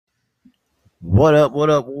What up,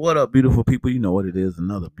 what up, what up, beautiful people? You know what it is.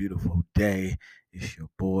 Another beautiful day. It's your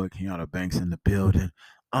boy, Kenyatta Banks in the building.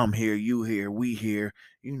 I'm here, you here, we here.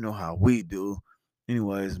 You know how we do.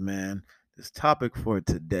 Anyways, man, this topic for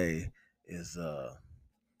today is I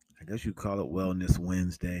guess you call it Wellness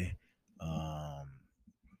Wednesday. Um,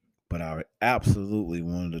 but I absolutely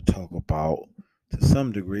wanted to talk about to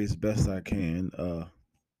some degree as best I can,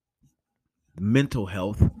 mental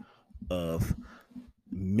health of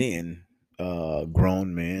men,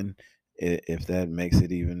 grown men, if that makes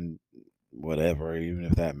it even whatever, even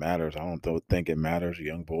if that matters. I don't think it matters.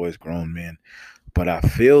 Young boys, grown men. But I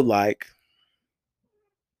feel like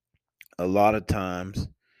a lot of times,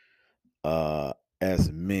 uh,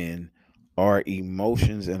 as men, our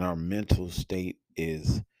emotions and our mental state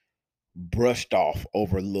is brushed off,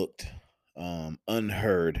 overlooked,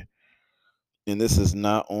 unheard. And this is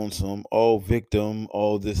not on some, oh, victim,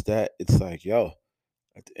 oh, this, that. It's like, yo,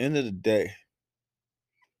 at the end of the day,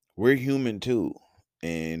 we're human too,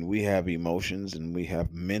 and we have emotions and we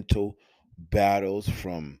have mental battles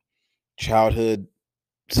from childhood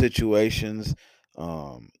situations,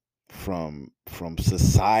 um, from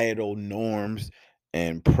societal norms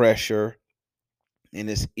and pressure. And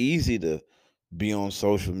it's easy to be on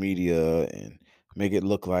social media and make it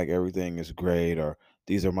look like everything is great, or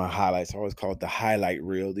these are my highlights. I always call it the highlight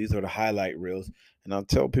reel. These are the highlight reels. And I'll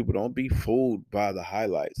tell people, don't be fooled by the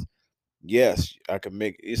highlights. Yes, I can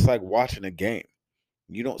make it's like watching a game.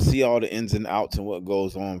 You don't see all the ins and outs and what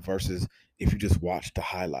goes on versus if you just watch the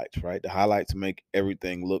highlights, right? The highlights make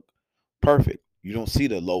everything look perfect. You don't see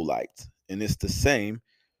the low lights. And it's the same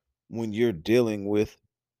when you're dealing with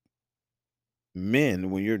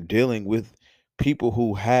men, when you're dealing with people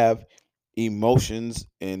who have emotions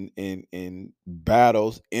and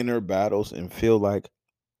battles, inner battles, and feel like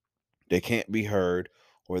they can't be heard,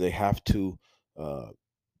 or they have to uh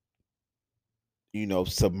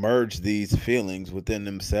submerge these feelings within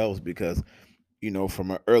themselves because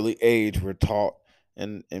from an early age we're taught,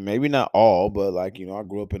 and maybe not all, but like, I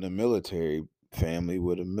grew up in a military family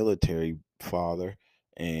with a military father,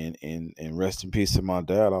 and rest in peace to my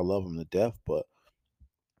dad. I love him to death, but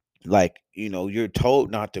like, you're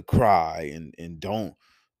told not to cry, and don't,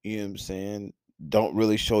 you know what I'm saying, don't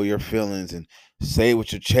really show your feelings and say it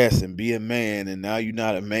with your chest and be a man. And now you're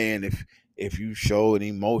not a man if you show an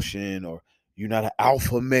emotion, or you're not an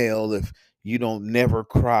alpha male if you don't never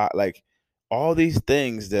cry. Like, all these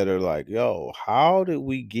things that are like, yo, how did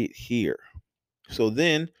we get here? So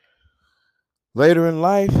then later in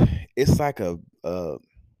life, it's like a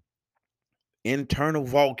internal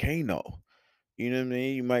volcano. You know what I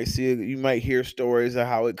mean? You might hear stories of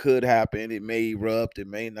how it could happen. It may erupt, it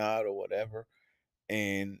may not, or whatever.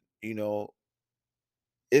 And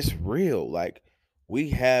it's real. Like, we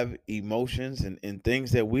have emotions and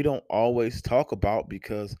things that we don't always talk about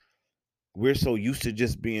because we're so used to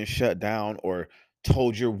just being shut down or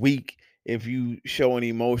told you're weak if you show an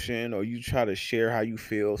emotion or you try to share how you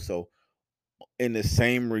feel. So in the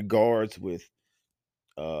same regards with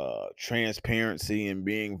transparency and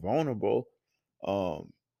being vulnerable,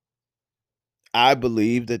 um I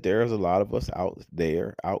believe that there's a lot of us out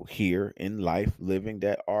there, out here in life, living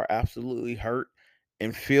that are absolutely hurt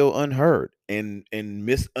and feel unheard and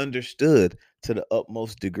misunderstood to the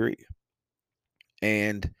utmost degree.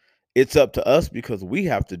 And it's up to us because we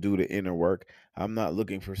have to do the inner work. I'm not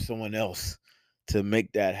looking for someone else to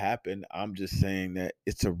make that happen. I'm just saying that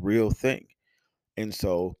it's a real thing. And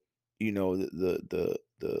so, the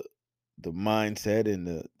mindset and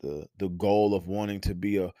the goal of wanting to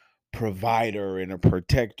be a provider and a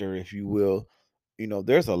protector, if you will,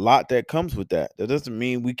 there's a lot that comes with that. That doesn't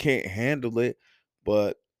mean we can't handle it,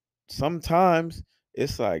 but sometimes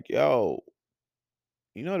it's like, yo,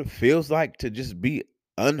 you know what it feels like to just be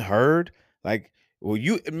unheard? Like, well,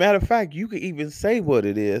 matter of fact, you can even say what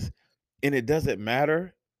it is and it doesn't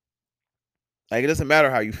matter. Like, it doesn't matter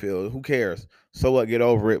how you feel. Who cares? So what? Get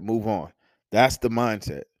over it. Move on. That's the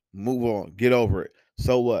mindset. Move on. Get over it.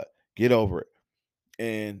 So what? Get over it.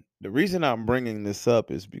 And the reason I'm bringing this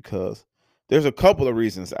up is because there's a couple of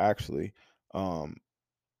reasons actually. Um,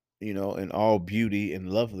 in all beauty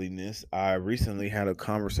and loveliness, I recently had a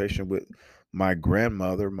conversation with my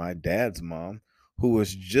grandmother, my dad's mom, who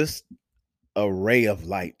was just a ray of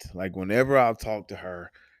light. Like, whenever I talk to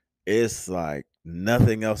her, it's like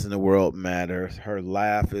nothing else in the world matters. Her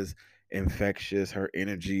laugh is infectious. Her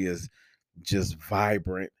energy is just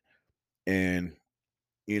vibrant. And,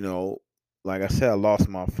 you know, like I said, I lost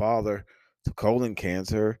my father to colon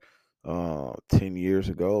cancer 10 years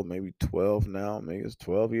ago, maybe 12 now, maybe it's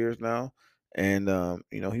 12 years now. And,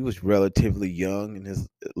 he was relatively young in his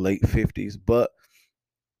late 50s, but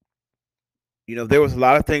there was a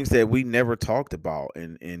lot of things that we never talked about,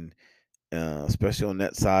 and especially on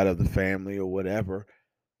that side of the family or whatever.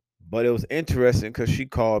 But it was interesting because she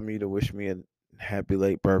called me to wish me a happy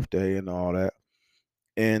late birthday and all that.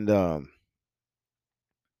 And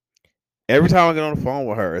every time I get on the phone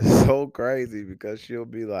with her, it's so crazy because she'll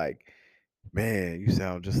be like, "Man, you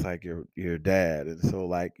sound just like your dad," and so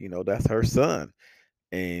like that's her son,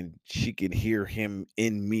 and she can hear him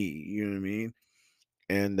in me. You know what I mean?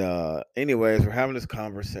 And anyways, we're having this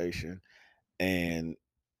conversation, and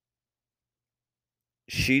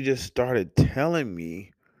she just started telling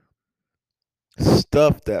me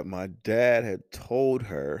stuff that my dad had told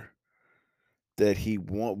her that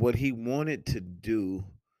what he wanted to do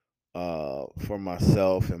for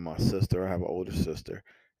myself and my sister. I have an older sister,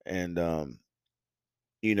 and and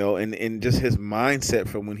just his mindset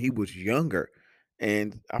from when he was younger.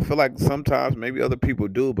 And I feel like sometimes maybe other people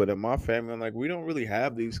do, but in my family, I'm like, we don't really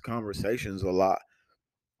have these conversations a lot.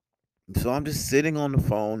 So I'm just sitting on the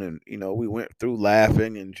phone, and we went through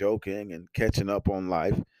laughing and joking and catching up on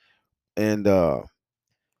life. And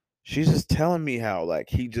she's just telling me how like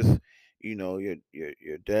he just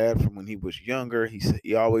your dad from when he was younger,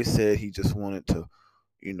 he always said he just wanted to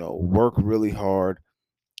work really hard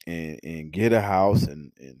and get a house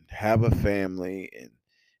and have a family and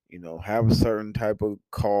have a certain type of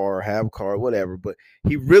car, have a car, whatever. But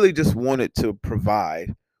he really just wanted to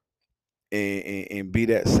provide and be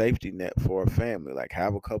that safety net for a family, like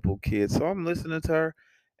have a couple kids. So I'm listening to her,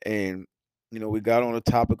 and we got on the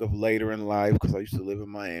topic of later in life because I used to live in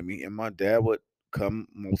Miami, and my dad would come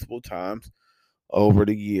multiple times over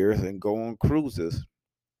the years and go on cruises.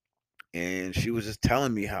 And she was just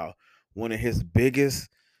telling me how one of his biggest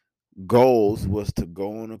goals was to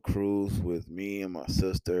go on a cruise with me and my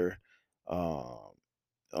sister, um,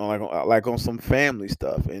 on some family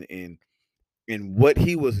stuff, and what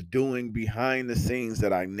he was doing behind the scenes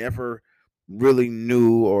that I never really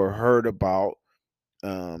knew or heard about.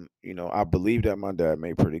 I believe that my dad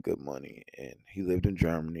made pretty good money, and he lived in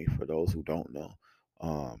Germany. For those who don't know,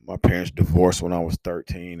 my parents divorced when I was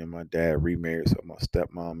 13, and my dad remarried, so my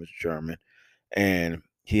stepmom is German, and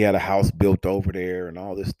he had a house built over there and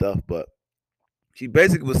all this stuff. But she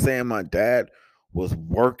basically was saying my dad was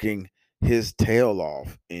working his tail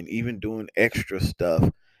off and even doing extra stuff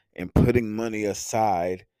and putting money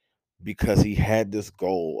aside because he had this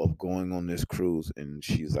goal of going on this cruise. And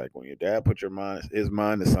she's like, when your dad put his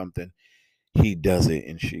mind to something, he does it.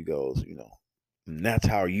 And she goes, and that's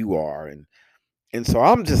how you are. And so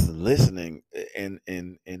I'm just listening, and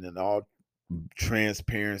in all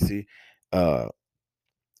transparency, uh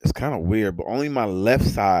it's kind of weird, but only my left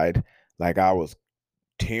side, like I was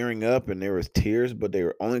tearing up and there was tears, but they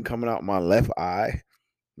were only coming out my left eye,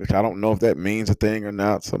 which I don't know if that means a thing or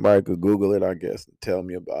not. Somebody could Google it, I guess, and tell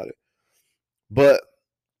me about it. But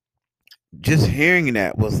just hearing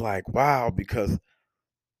that was like, wow, because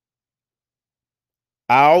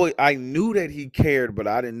I knew that he cared, but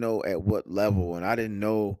I didn't know at what level, and I didn't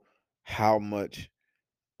know how much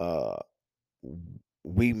uh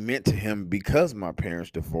we meant to him because my parents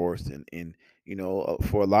divorced, and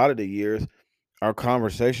for a lot of the years our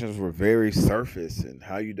conversations were very surface and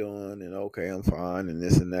how you doing and okay, I'm fine and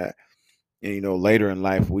this and that. And later in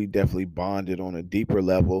life we definitely bonded on a deeper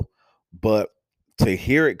level. But to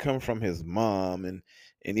hear it come from his mom, and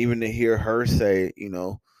even to hear her say,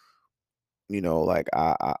 like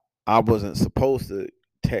I wasn't supposed to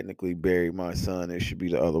technically bury my son, it should be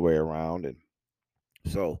the other way around. And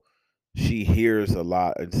so she hears a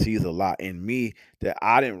lot and sees a lot in me that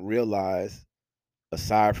I didn't realize,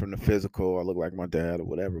 aside from the physical, I look like my dad or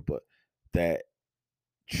whatever, but that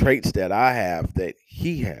traits that I have that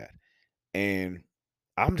he had. And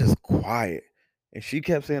I'm just quiet. And she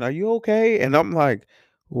kept saying, "Are you okay?" And I'm like,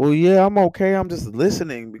 "Well, yeah, I'm okay. I'm just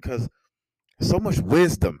listening because so much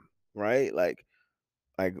wisdom, right? Like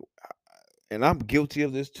and I'm guilty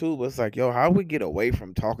of this too, but it's like, yo, how we get away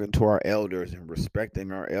from talking to our elders and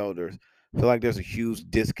respecting our elders? I feel like there's a huge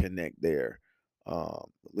disconnect there. At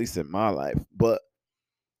least in my life. But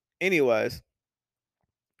anyways,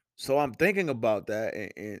 so I'm thinking about that,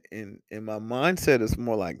 and my mindset is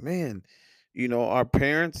more like, man, our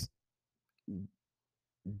parents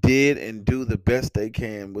did and do the best they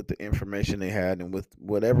can with the information they had and with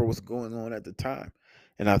whatever was going on at the time.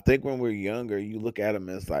 And I think when we're younger, you look at them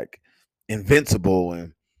as like invincible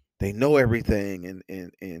and they know everything,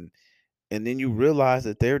 and then you realize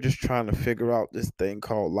that they're just trying to figure out this thing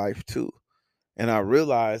called life too. And I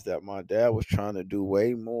realized that my dad was trying to do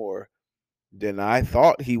way more than I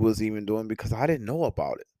thought he was even doing because I didn't know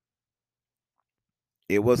about it.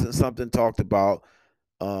 It wasn't something talked about.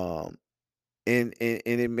 Um, And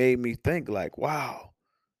it made me think like, wow,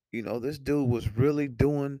 this dude was really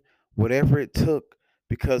doing whatever it took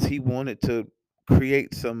because he wanted to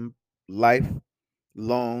create some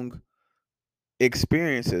lifelong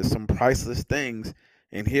experiences, some priceless things.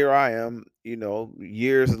 And here I am,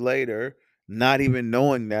 years later, not even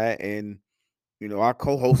knowing that. And, I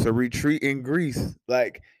co host a retreat in Greece.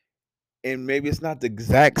 Like, and maybe it's not the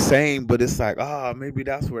exact same, but it's like, maybe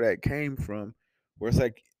that's where that came from. Where it's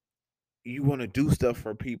like you want to do stuff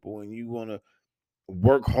for people and you want to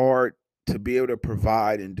work hard to be able to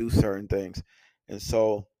provide and do certain things. And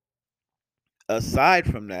so, aside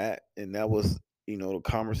from that, and that was, the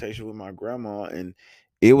conversation with my grandma, and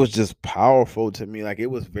it was just powerful to me. Like,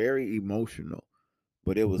 it was very emotional,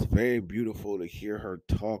 but it was very beautiful to hear her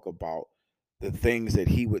talk about the things that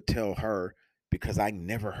he would tell her because I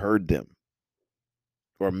never heard them.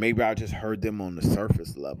 Or maybe I just heard them on the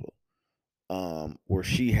surface level. Where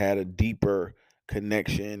she had a deeper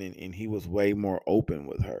connection and he was way more open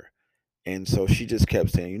with her. And so she just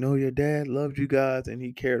kept saying, your dad loved you guys and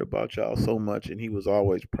he cared about y'all so much and he was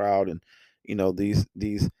always proud, and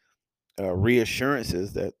these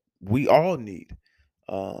reassurances that we all need.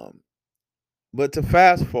 Um, but to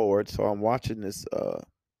fast forward, so I'm watching this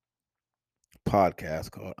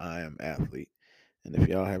podcast called I Am Athlete. And if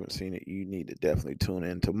y'all haven't seen it, you need to definitely tune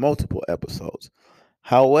in to multiple episodes.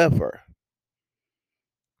 However,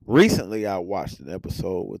 recently I watched an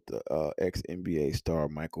episode with the ex NBA star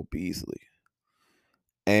Michael Beasley.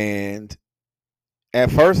 And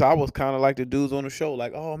at first, I was kind of like the dudes on the show,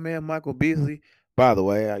 like, oh man, Michael Beasley. By the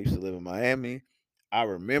way, I used to live in Miami. I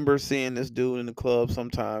remember seeing this dude in the club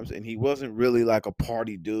sometimes, and he wasn't really like a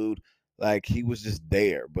party dude. Like, he was just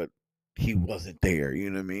there, but he wasn't there. You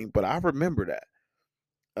know what I mean? But I remember that.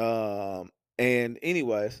 And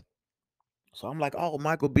anyways, so I'm like, oh,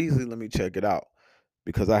 Michael Beasley, let me check it out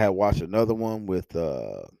because I had watched another one with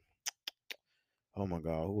oh my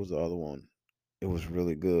God, who was the other one? It was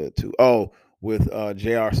really good too. Oh, with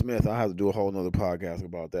J.R. Smith. I have to do a whole nother podcast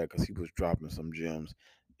about that because he was dropping some gems,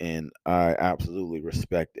 and I absolutely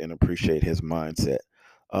respect and appreciate his mindset.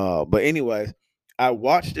 But anyways, I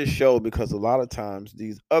watched this show because a lot of times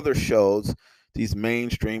these other shows, these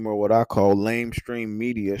mainstream or what I call lamestream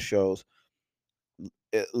media shows,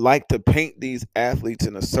 like to paint these athletes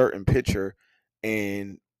in a certain picture,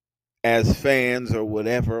 and as fans or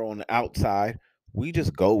whatever on the outside, we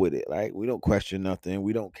just go with it, right? We don't question nothing.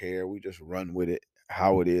 We don't care. We just run with it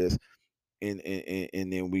how it is. And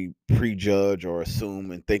then we prejudge or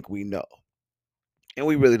assume and think we know. And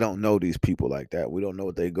we really don't know these people like that. We don't know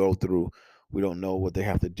what they go through. We don't know what they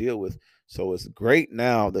have to deal with. So it's great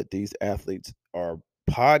now that these athletes are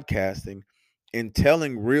podcasting and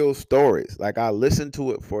telling real stories. Like, I listen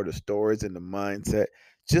to it for the stories and the mindset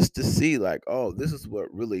just to see, like, oh, this is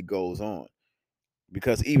what really goes on,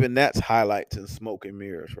 because even that's highlights and smoke and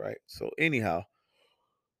mirrors, right? So anyhow,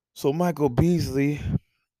 so Michael Beasley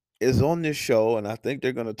is on this show, and I think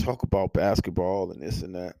they're going to talk about basketball and this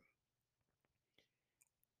and that.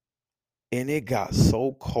 And it got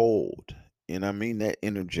so cold, and I mean that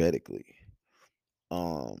energetically,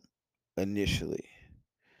 um, initially,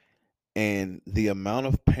 and the amount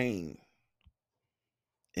of pain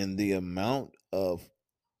and the amount of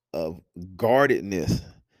guardedness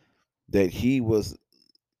that he was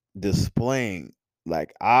displaying,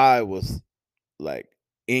 like, I was like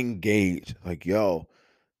engaged, like, yo,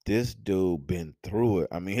 this dude been through it.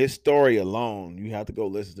 I mean, his story alone, you have to go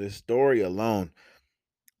listen to his story alone,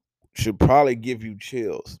 should probably give you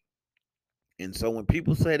chills. And so when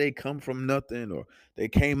people say they come from nothing, or they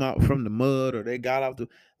came out from the mud, or they got out the,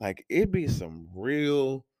 like, it be some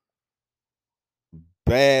real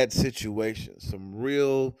bad situations, some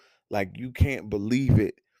real, like, you can't believe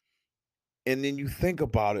it. And then you think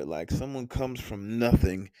about it, like, someone comes from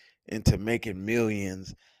nothing into making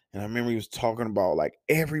millions. And I remember he was talking about, like,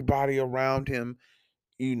 everybody around him,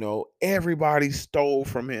 everybody stole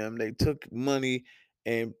from him. They took money.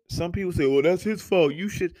 And some people say, well, that's his fault. You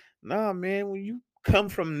should, nah, man, when you come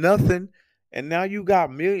from nothing and now you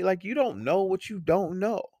got million, like, you don't know what you don't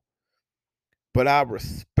know. But I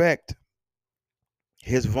respect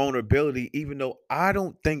his vulnerability, even though I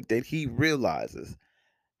don't think that he realizes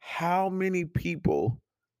how many people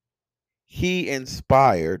he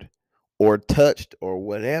inspired or touched or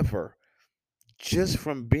whatever just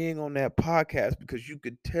from being on that podcast, because you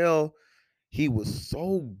could tell he was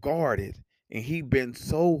so guarded and he been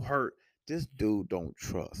so hurt. This dude don't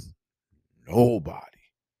trust nobody.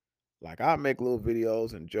 Like, I make little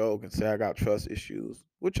videos and joke and say I got trust issues,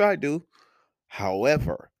 which I do.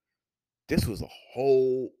 However, this was a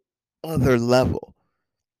whole other level.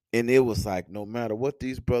 And it was like, no matter what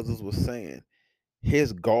these brothers were saying,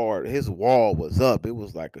 his guard, his wall was up. It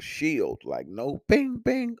was like a shield. Like, no, bing,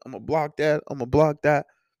 bing. I'm gonna block that. I'm gonna block that.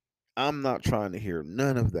 I'm not trying to hear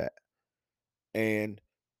none of that. And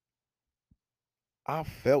I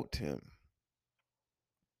felt him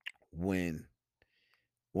when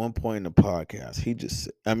one point in the podcast, he just,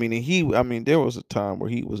 there was a time where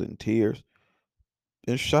he was in tears.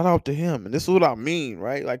 And shout out to him. And this is what I mean,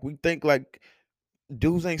 right? Like, we think like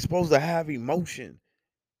dudes ain't supposed to have emotion,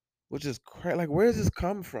 which is crazy. Like, where does this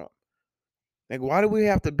come from? Like, why do we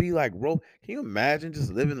have to be like, bro? Can you imagine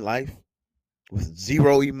just living life with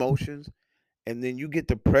zero emotions? And then you get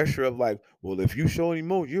the pressure of like, well, if you show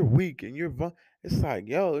emotion, you're weak and it's like,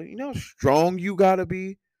 yo, you know how strong you gotta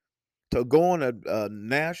be to go on a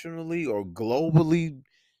nationally or globally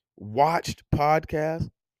watched podcast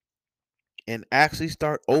and actually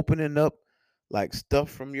start opening up like stuff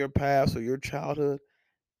from your past or your childhood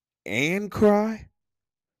and cry,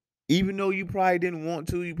 even though you probably didn't want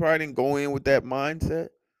to, you probably didn't go in with that mindset,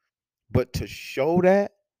 but to show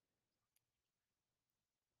that,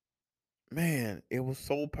 man, it was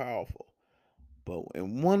so powerful. But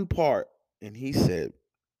in one part, and he said,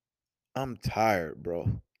 I'm tired, bro.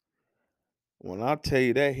 When I tell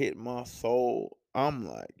you that hit my soul, I'm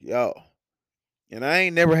like, yo. And I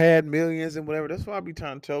ain't never had millions and whatever. That's why I be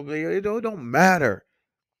trying to tell people, it don't matter.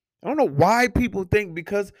 I don't know why people think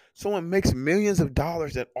because someone makes millions of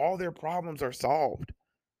dollars that all their problems are solved,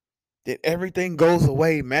 that everything goes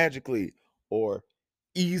away magically or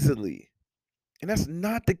easily. And that's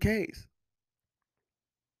not the case.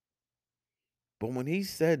 But when he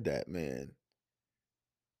said that, man,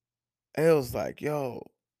 it was like, yo,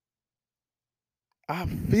 I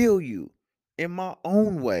feel you in my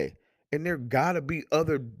own way. And there gotta be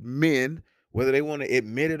other men, whether they want to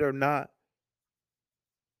admit it or not,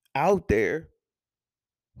 out there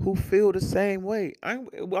who feel the same way.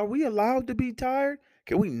 Are we allowed to be tired?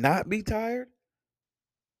 Can we not be tired?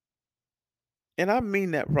 And I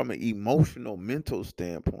mean that from an emotional, mental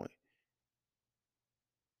standpoint.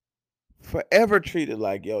 Forever treated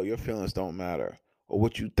like, yo, your feelings don't matter. Or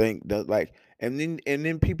what you think does, like, and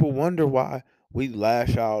then people wonder why we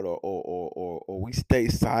lash out or we stay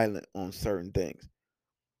silent on certain things.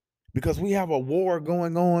 Because we have a war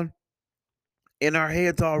going on in our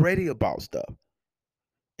heads already about stuff.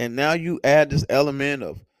 And now you add this element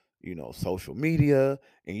of, social media,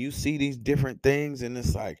 and you see these different things, and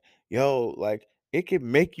it's like, yo, like, it can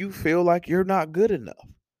make you feel like you're not good enough.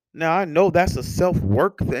 Now, I know that's a self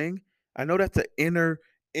work thing. I know that's an inner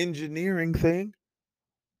engineering thing,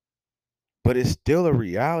 but it's still a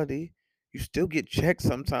reality. You still get checked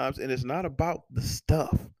sometimes, and it's not about the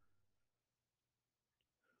stuff,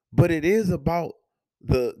 but it is about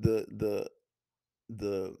the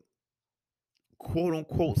quote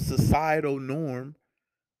unquote societal norm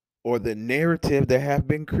or the narrative that have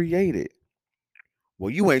been created. Well,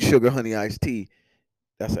 you ain't sugar honey iced tea.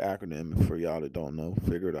 That's an acronym for y'all that don't know.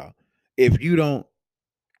 Figure it out. If you don't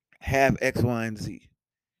have X, Y, and Z,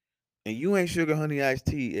 and you ain't sugar honey iced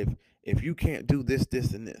tea, if you can't do this,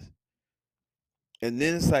 this, and this, and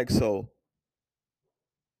then it's like, so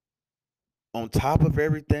on top of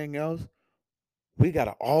everything else, we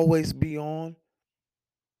gotta always be on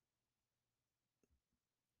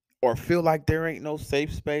or feel like there ain't no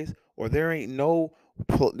safe space or there's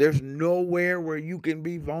nowhere where you can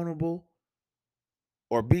be vulnerable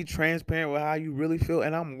or be transparent with how you really feel.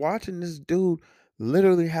 And I'm watching this dude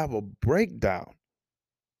literally have a breakdown.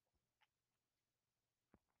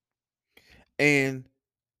 And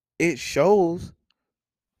it shows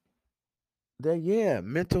that, yeah,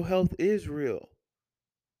 mental health is real.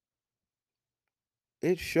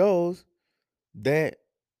 It shows that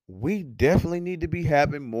we definitely need to be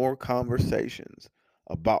having more conversations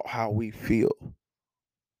about how we feel.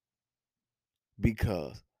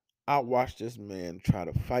 Because I watched this man try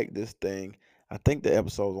to fight this thing. I think the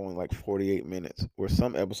episode is only like 48 minutes, where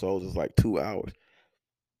some episodes is like 2 hours.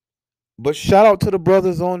 But shout out to the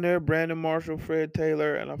brothers on there, Brandon Marshall, Fred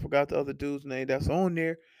Taylor, and I forgot the other dude's name that's on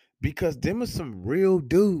there, because them are some real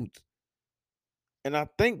dudes. And I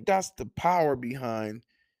think that's the power behind,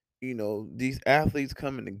 these athletes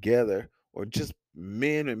coming together, or just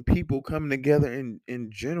men and people coming together in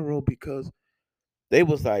general, because they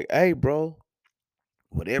was like, hey, bro,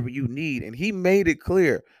 whatever you need. And he made it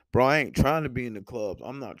clear, bro, I ain't trying to be in the clubs.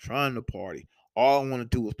 I'm not trying to party. All I want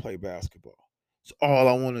to do is play basketball. It's all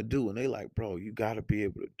I want to do. And they like, bro, you got to be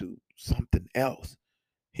able to do something else.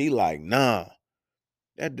 He like, nah.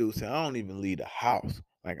 That dude said, I don't even leave the house.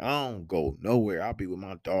 Like, I don't go nowhere. I'll be with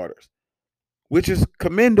my daughters, which is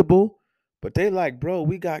commendable. But they like, bro,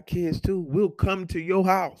 we got kids too. We'll come to your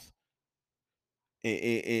house.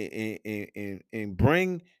 and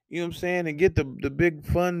bring, you know what I'm saying, and get the big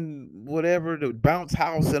fun whatever, the bounce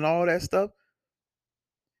house and all that stuff.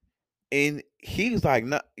 And he's like,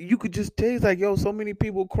 not, you could just tell, he's like, yo, so many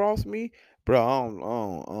people cross me, bro.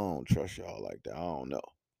 I don't trust y'all like that. I don't know.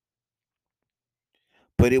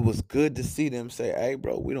 But it was good to see them say, hey,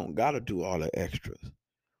 bro, we don't gotta do all the extras.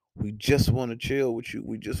 We just want to chill with you.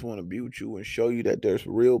 We just want to be with you and show you that there's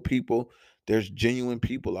real people, there's genuine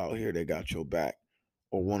people out here that got your back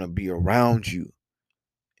or want to be around you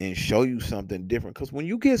and show you something different. Because when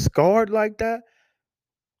you get scarred like that,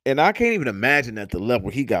 and I can't even imagine at the level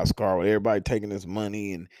he got scarred with everybody taking his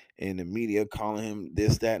money and the media calling him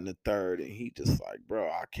this, that, and the third. And he just like, bro,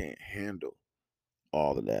 I can't handle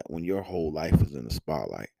all of that when your whole life is in the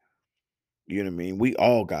spotlight. You know what I mean? We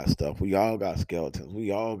all got stuff. We all got skeletons. We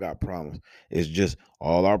all got problems. It's just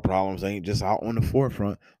all our problems ain't just out on the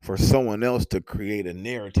forefront for someone else to create a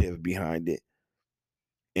narrative behind it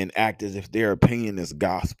and act as if their opinion is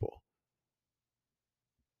gospel.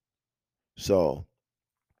 So,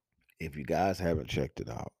 if you guys haven't checked it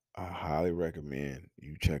out, I highly recommend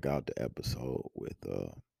you check out the episode with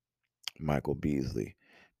Michael Beasley,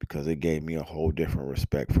 because it gave me a whole different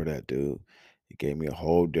respect for that dude. It gave me a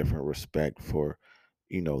whole different respect for,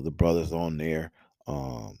 the brothers on there.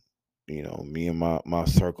 Um, me and my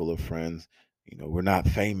circle of friends, we're not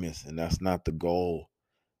famous and that's not the goal.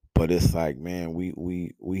 But it's like, man,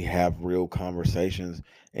 we have real conversations,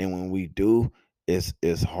 and when we do,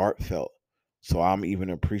 it's heartfelt. So I'm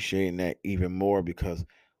even appreciating that even more because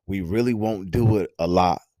we really won't do it a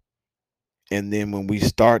lot, and then when we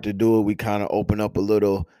start to do it, we kind of open up a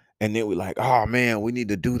little, and then we like, oh man, we need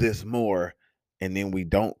to do this more, and then we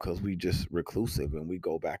don't because we just reclusive and we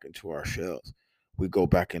go back into our shells. We go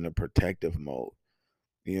back into protective mode.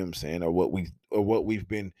 You know what I'm saying, or what we've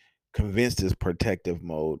been convinced is protective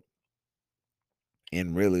mode,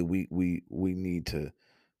 and really we need to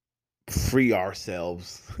free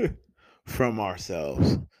ourselves from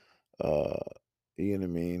ourselves. Uh, you know what I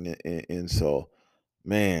mean, and so,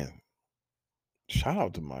 man, shout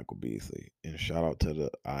out to Michael Beasley and shout out to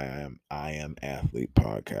the I am Athlete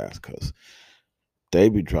podcast, because they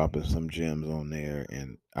be dropping some gems on there,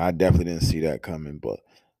 and I definitely didn't see that coming, but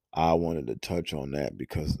I wanted to touch on that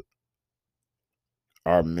because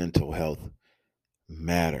our mental health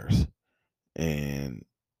matters, and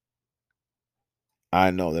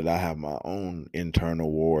I know that I have my own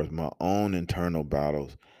internal wars, my own internal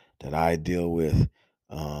battles that I deal with,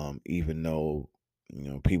 even though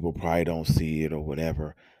people probably don't see it or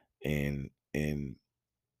whatever, and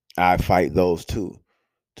I fight those too.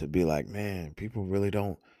 To be like, man, people really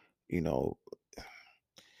don't, you know.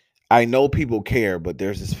 I know people care, but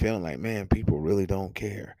there's this feeling like, man, people really don't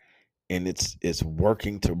care, and it's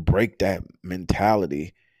working to break that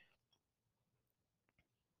mentality.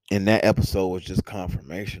 And that episode was just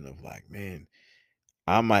confirmation of like, man,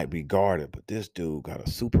 I might be guarded, but this dude got a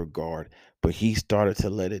super guard, but he started to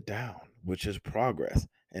let it down, which is progress.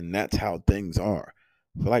 And that's how things are.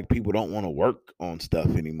 I feel like people don't want to work on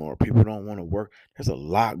stuff anymore. People don't want to work. There's a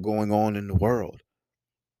lot going on in the world.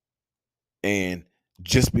 And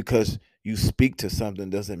just because you speak to something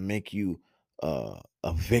doesn't make you a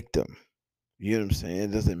victim. You know what I'm saying?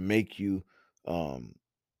 It doesn't make you, um,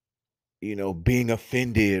 being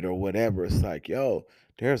offended or whatever. It's like, yo,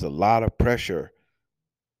 there's a lot of pressure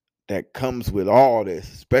that comes with all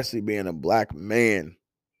this, especially being a black man.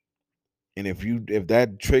 And if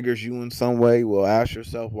that triggers you in some way, well, ask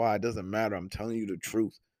yourself why. It doesn't matter. I'm telling you the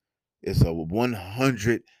truth. It's a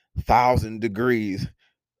 100,000 degrees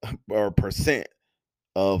or percent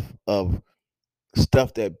of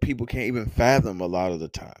stuff that people can't even fathom a lot of the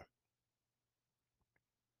time.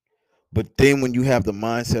 But then when you have the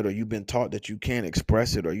mindset, or you've been taught that you can't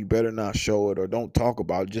express it, or you better not show it, or don't talk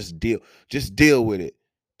about it, just deal with it.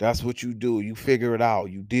 That's what you do. You figure it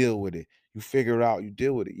out. You deal with it. You figure it out. You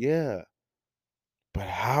deal with it. Yeah. But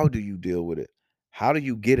how do you deal with it? How do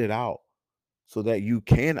you get it out so that you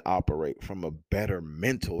can operate from a better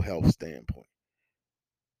mental health standpoint?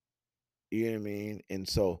 You know what I mean? And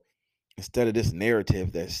so instead of this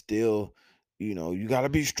narrative that's still, you got to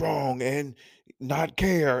be strong and not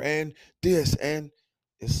care and this, and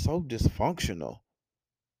it's so dysfunctional.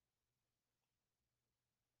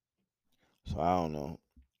 So I don't know.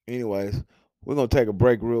 Anyways, we're going to take a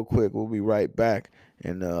break real quick. We'll be right back,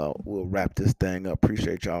 and we'll wrap this thing up.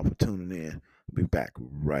 Appreciate y'all for tuning in. We'll be back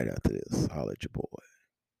right after this. Holla at your boy.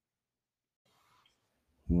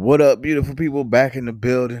 What up, beautiful people? Back in the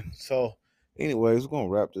building. So, anyways, we're gonna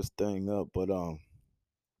wrap this thing up. But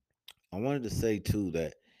I wanted to say too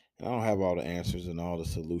that, and I don't have all the answers and all the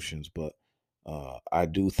solutions, but I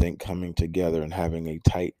do think coming together and having a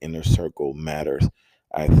tight inner circle matters.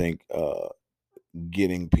 I think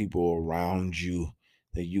getting people around you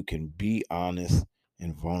that you can be honest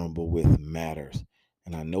and vulnerable with matters.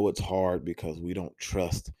 And I know it's hard because we don't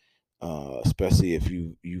trust, especially if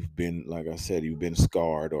you've been, like I said, you've been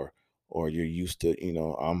scarred, or you're used to,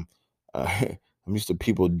 I'm used to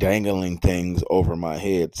people dangling things over my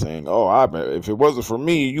head saying, "Oh, if it wasn't for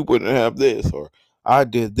me, you wouldn't have this," or "I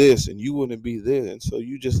did this and you wouldn't be this." And so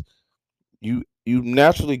you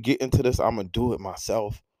naturally get into this, I'm gonna do it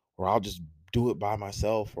myself, or I'll just do it by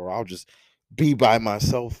myself, or I'll just be by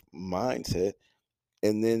myself mindset.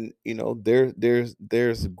 And then,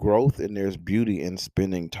 there's growth and there's beauty in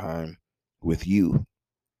spending time with you.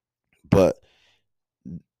 But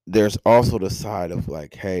there's also the side of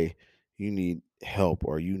like, hey, you need help,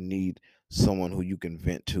 or you need someone who you can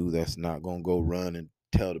vent to that's not gonna go run and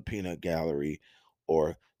tell the peanut gallery,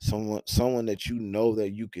 or someone that you know that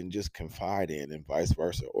you can just confide in, and vice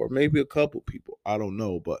versa, or maybe a couple people, I don't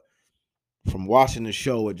know. But from watching the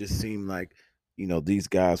show, it just seemed like, these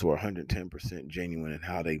guys were 110% genuine in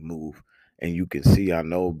how they move. And you can see, I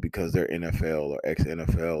know, because they're NFL or ex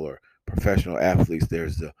NFL or professional athletes,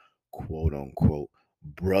 there's the quote unquote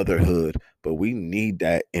brotherhood, but we need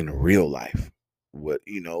that in real life.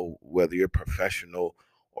 Whether you're professional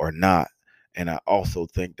or not. And I also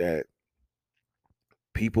think that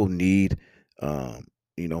people need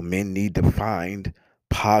men need to find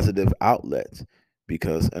positive outlets,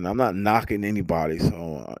 because, and I'm not knocking anybody,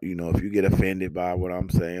 so if you get offended by what I'm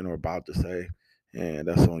saying or about to say, and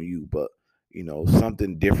that's on you. But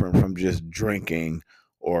something different from just drinking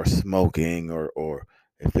or smoking, or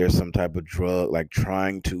if there's some type of drug, like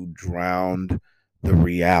trying to drown the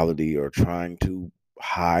reality or trying to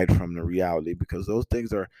hide from the reality, because those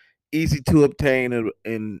things are easy to obtain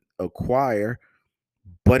and acquire,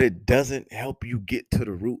 but it doesn't help you get to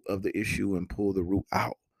the root of the issue and pull the root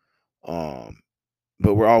out. Um,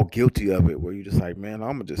 but we're all guilty of it, where you're just like, man,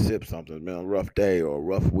 I'm gonna just sip something, man, a rough day or a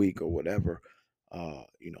rough week or whatever.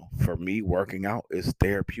 For me, working out is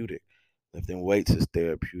therapeutic. Lifting weights is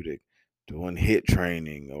therapeutic. Doing hit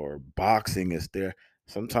training or boxing is there.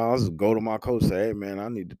 Sometimes I go to my coach, say, hey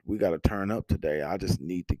man, we gotta turn up today. I just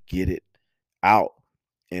need to get it out.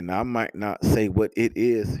 And I might not say what it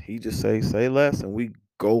is. He just say less, and we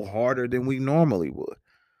go harder than we normally would.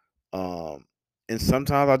 Um, and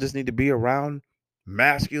sometimes I just need to be around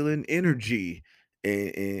masculine energy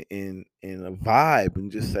and a vibe,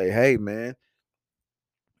 and just say, hey man,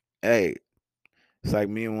 hey, it's like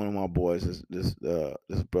me and one of my boys, this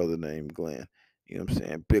brother named Glenn. You know what I'm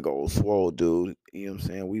saying? Big old swole dude. You know what I'm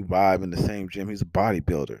saying? We vibe in the same gym. He's a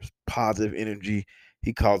bodybuilder. Positive energy.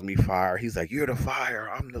 He calls me fire. He's like, you're the fire.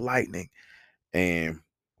 I'm the lightning. And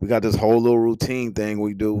we got this whole little routine thing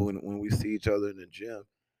we do when we see each other in the gym.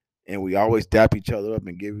 And we always dap each other up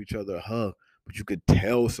and give each other a hug. But you could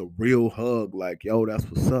tell it's a real hug, like, yo, that's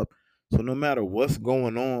what's up. So no matter what's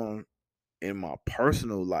going on in my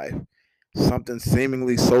personal life, something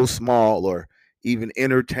seemingly so small or even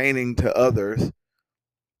entertaining to others,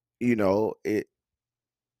 it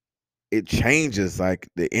changes. Like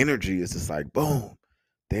the energy is just like boom,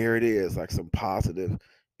 there it is, like some positive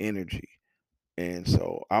energy. And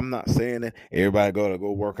so I'm not saying that everybody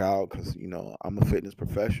go work out, because I'm a fitness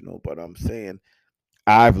professional, but I'm saying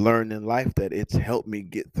I've learned in life that it's helped me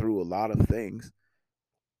get through a lot of things.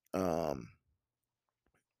 Um,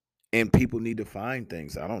 and people need to find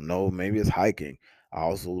things. I don't know. Maybe it's hiking. I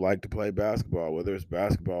also like to play basketball, whether it's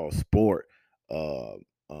basketball, sport, uh,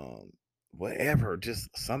 um, whatever. Just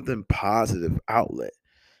something positive outlet,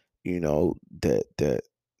 that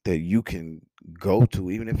you can go to,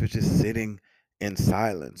 even if it's just sitting in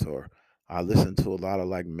silence. Or I listen to a lot of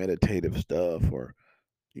like meditative stuff, or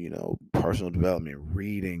personal development,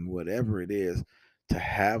 reading, whatever it is, to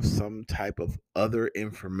have some type of other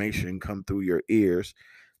information come through your ears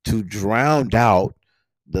to drown out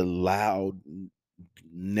the loud,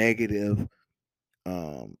 negative,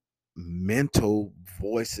 mental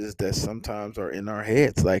voices that sometimes are in our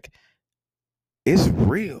heads. Like, it's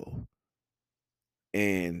real.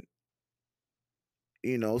 And,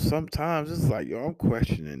 sometimes it's like, yo, I'm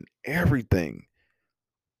questioning everything.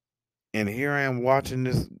 And here I am watching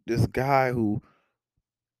this guy who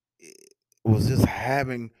was just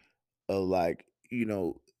having like,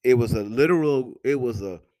 it was a literal, it was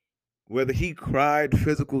a, whether he cried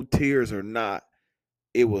physical tears or not,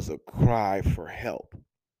 it was a cry for help.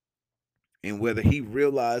 And whether he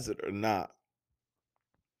realized it or not,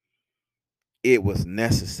 it was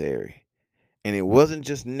necessary. And it wasn't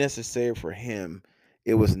just necessary for him,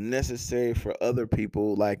 it was necessary for other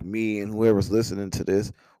people like me and whoever's listening to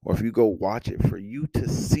this, or if you go watch it, for you to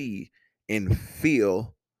see and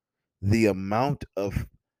feel the amount of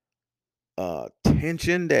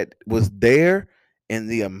tension that was there and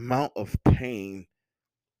the amount of pain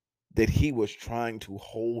that he was trying to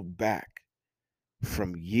hold back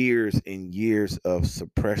from years and years of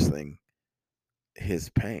suppressing his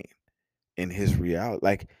pain and his reality.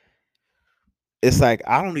 Like, it's like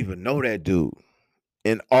I don't even know that dude.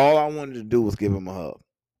 And all I wanted to do was give him a hug.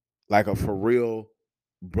 Like a for real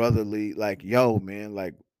brotherly, like, yo, man,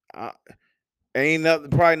 like I ain't nothing,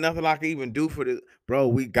 probably nothing I can even do for this. Bro,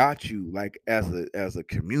 we got you. Like as a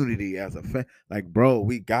community, as a fan, like, bro,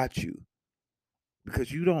 we got you.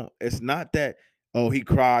 Because you don't, it's not that, oh, he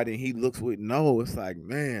cried and he looks with, no, it's like,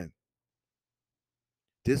 man,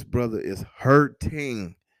 this brother is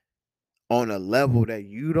hurting on a level that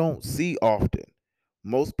you don't see often.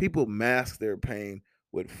 Most people mask their pain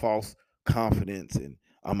with false confidence and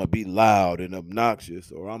I'm gonna be loud and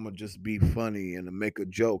obnoxious, or I'm gonna just be funny and make a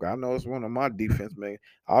joke. I know it's one of my defense, man.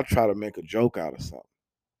 I'll try to make a joke out of something.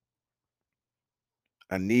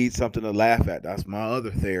 I need something to laugh at. That's my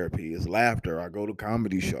other therapy is laughter. I go to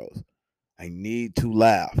comedy shows. I need to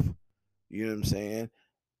laugh. You know what I'm saying?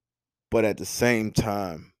 But at the same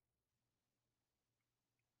time,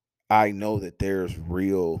 I know that there's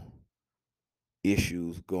real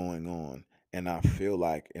issues going on. And I feel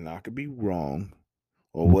like, and I could be wrong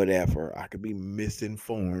or whatever, I could be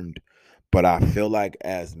misinformed, but I feel like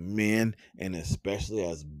as men, and especially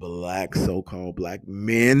as black, so called black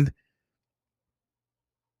men,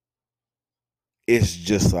 it's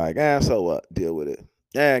just like, so what? Deal with it.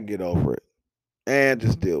 Get over it. And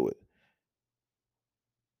just deal with it.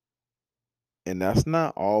 And that's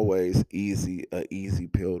not always a easy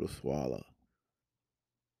pill to swallow.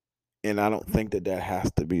 And I don't think that that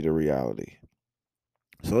has to be the reality.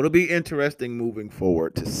 So it'll be interesting moving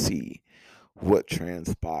forward to see what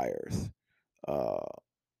transpires uh,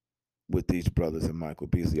 with these brothers and Michael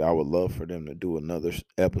Beasley. I would love for them to do another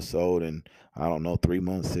episode in, I don't know, 3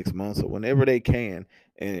 months, 6 months, or whenever they can,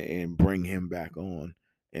 and bring him back on.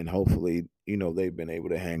 And hopefully, they've been able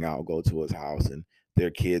to hang out, go to his house, and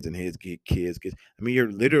their kids and his kids. I mean,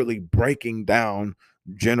 you're literally breaking down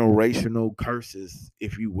generational curses,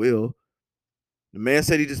 if you will. The man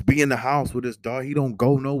said he just be in the house with his dog. He don't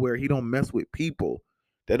go nowhere. He don't mess with people.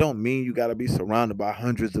 That don't mean you got to be surrounded by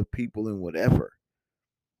hundreds of people and whatever.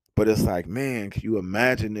 But it's like, man, can you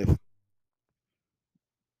imagine if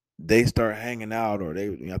they start hanging out, or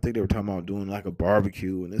I think they were talking about doing like a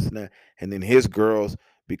barbecue and this and that, and then his girls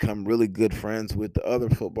become really good friends with the other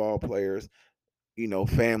football players,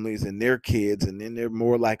 families and their kids, and then they're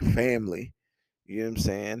more like family. You know what I'm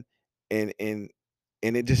saying?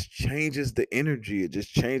 And it just changes the energy. It just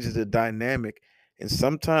changes the dynamic. And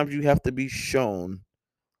sometimes you have to be shown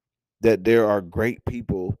that there are great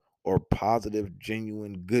people or positive,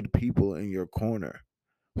 genuine, good people in your corner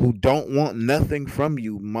who don't want nothing from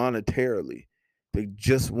you monetarily. They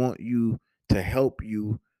just want you to help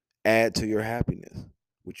you add to your happiness,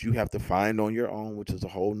 which you have to find on your own, which is a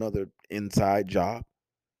whole nother inside job.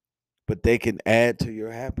 But they can add to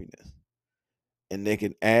your happiness, and they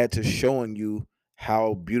can add to showing you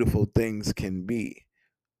how beautiful things can be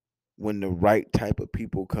when the right type of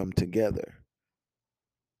people come together.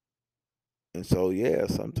 And so, yeah,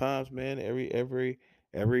 sometimes, man, every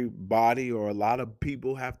body or a lot of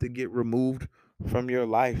people have to get removed from your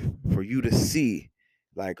life for you to see,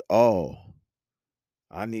 like, oh,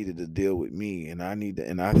 I needed to deal with me, and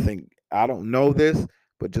I think, I don't know this,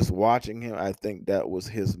 but just watching him, I think that was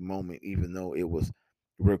his moment, even though it was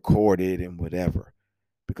recorded and whatever.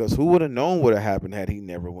 Because who would have known what had happened had he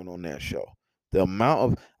never went on that show? The amount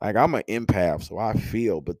of, like, I'm an empath, so I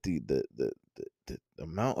feel, but the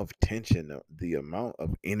amount of tension, the amount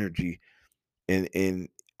of energy, and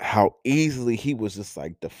how easily he was just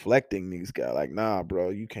like deflecting these guys, like, nah, bro,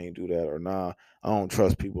 you can't do that, or nah, I don't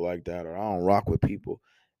trust people like that, or I don't rock with people.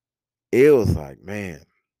 It was like, man,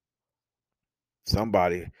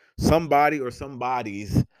 somebody, or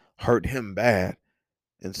somebody's hurt him bad.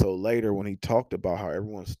 And so later, when he talked about how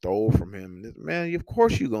everyone stole from him, man, of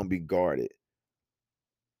course you're gonna be guarded.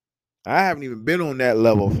 I haven't even been on that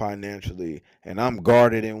level financially, and I'm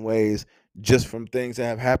guarded in ways just from things that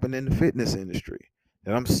have happened in the fitness industry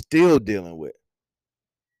that I'm still dealing with.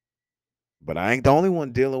 But I ain't the only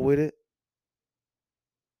one dealing with it.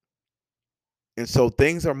 And so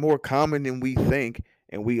things are more common than we think,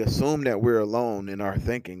 and we assume that we're alone in our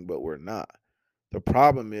thinking, but we're not. The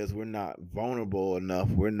problem is we're not vulnerable enough.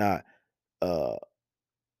 We're not, uh,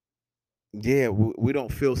 yeah, we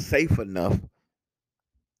don't feel safe enough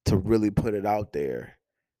to really put it out there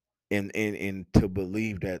and to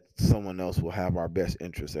believe that someone else will have our best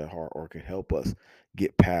interests at heart or can help us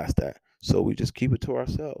get past that. So we just keep it to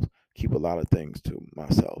ourselves. Keep a lot of things to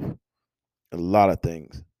myself. A lot of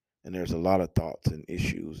things. And there's a lot of thoughts and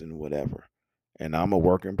issues and whatever. And I'm a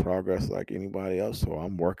work in progress like anybody else, so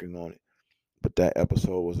I'm working on it. But that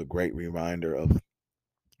episode was a great reminder of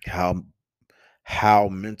how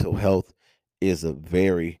mental health is a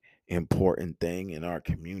very important thing in our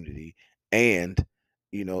community. And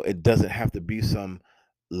it doesn't have to be some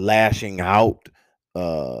lashing out,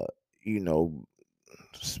 uh you know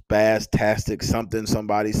spastastic something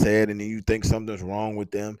somebody said and then you think something's wrong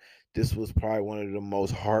with them. This was probably one of the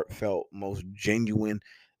most heartfelt, most genuine,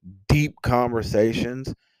 deep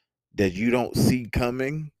conversations that you don't see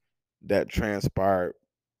coming, that transpired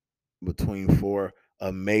between four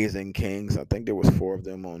amazing kings. I think there was four of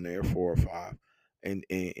them on there, four or five, and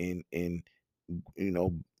you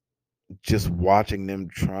know, just watching them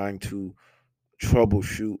trying to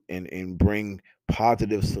troubleshoot and bring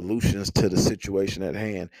positive solutions to the situation at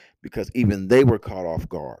hand, because even they were caught off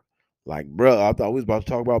guard. Like, bro, I thought we was about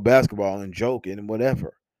to talk about basketball and joking and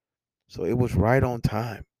whatever. So it was right on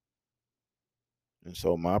time. And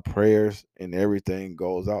so my prayers and everything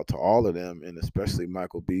goes out to all of them, and especially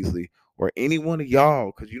Michael Beasley or any one of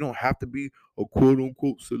y'all, because you don't have to be a quote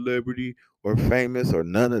unquote celebrity or famous or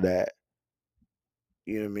none of that.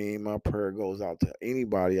 You know what I mean? My prayer goes out to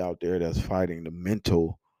anybody out there that's fighting the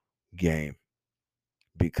mental game,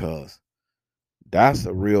 because that's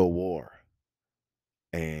a real war.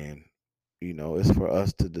 And, it's for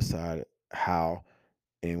us to decide how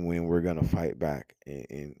and when we're gonna fight back.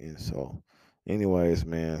 And so, anyways,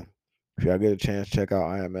 man, if y'all get a chance, check out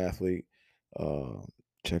I Am Athlete. Uh,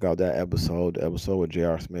 check out that episode. The episode with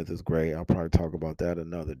J.R. Smith is great. I'll probably talk about that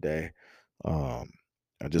another day. Um,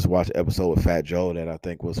 I just watched an episode with Fat Joe that I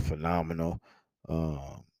think was phenomenal.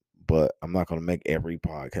 Um, but I'm not gonna make every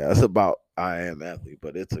podcast about I Am Athlete,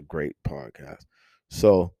 but it's a great podcast.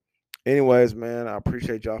 So, anyways, man, I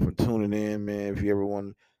appreciate y'all for tuning in, man. If you ever want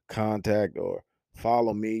to contact or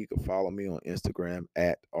follow me, you can follow me on Instagram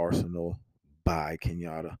at Arsenal by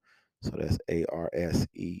Kenyatta. So that's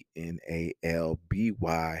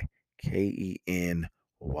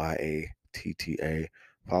ARSENALBYKENYATTA.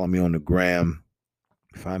 Follow me on the gram.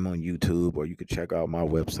 Find me on YouTube, or you can check out my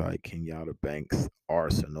website,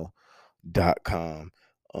 KenyattaBanksArsenal.com.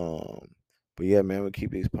 Um, but yeah, man, we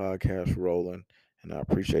keep these podcasts rolling, and I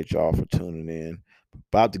appreciate y'all for tuning in.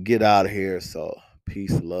 About to get out of here, so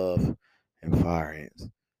peace, love, and fire ants.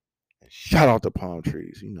 And shout out to palm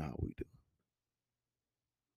trees. You know how we do.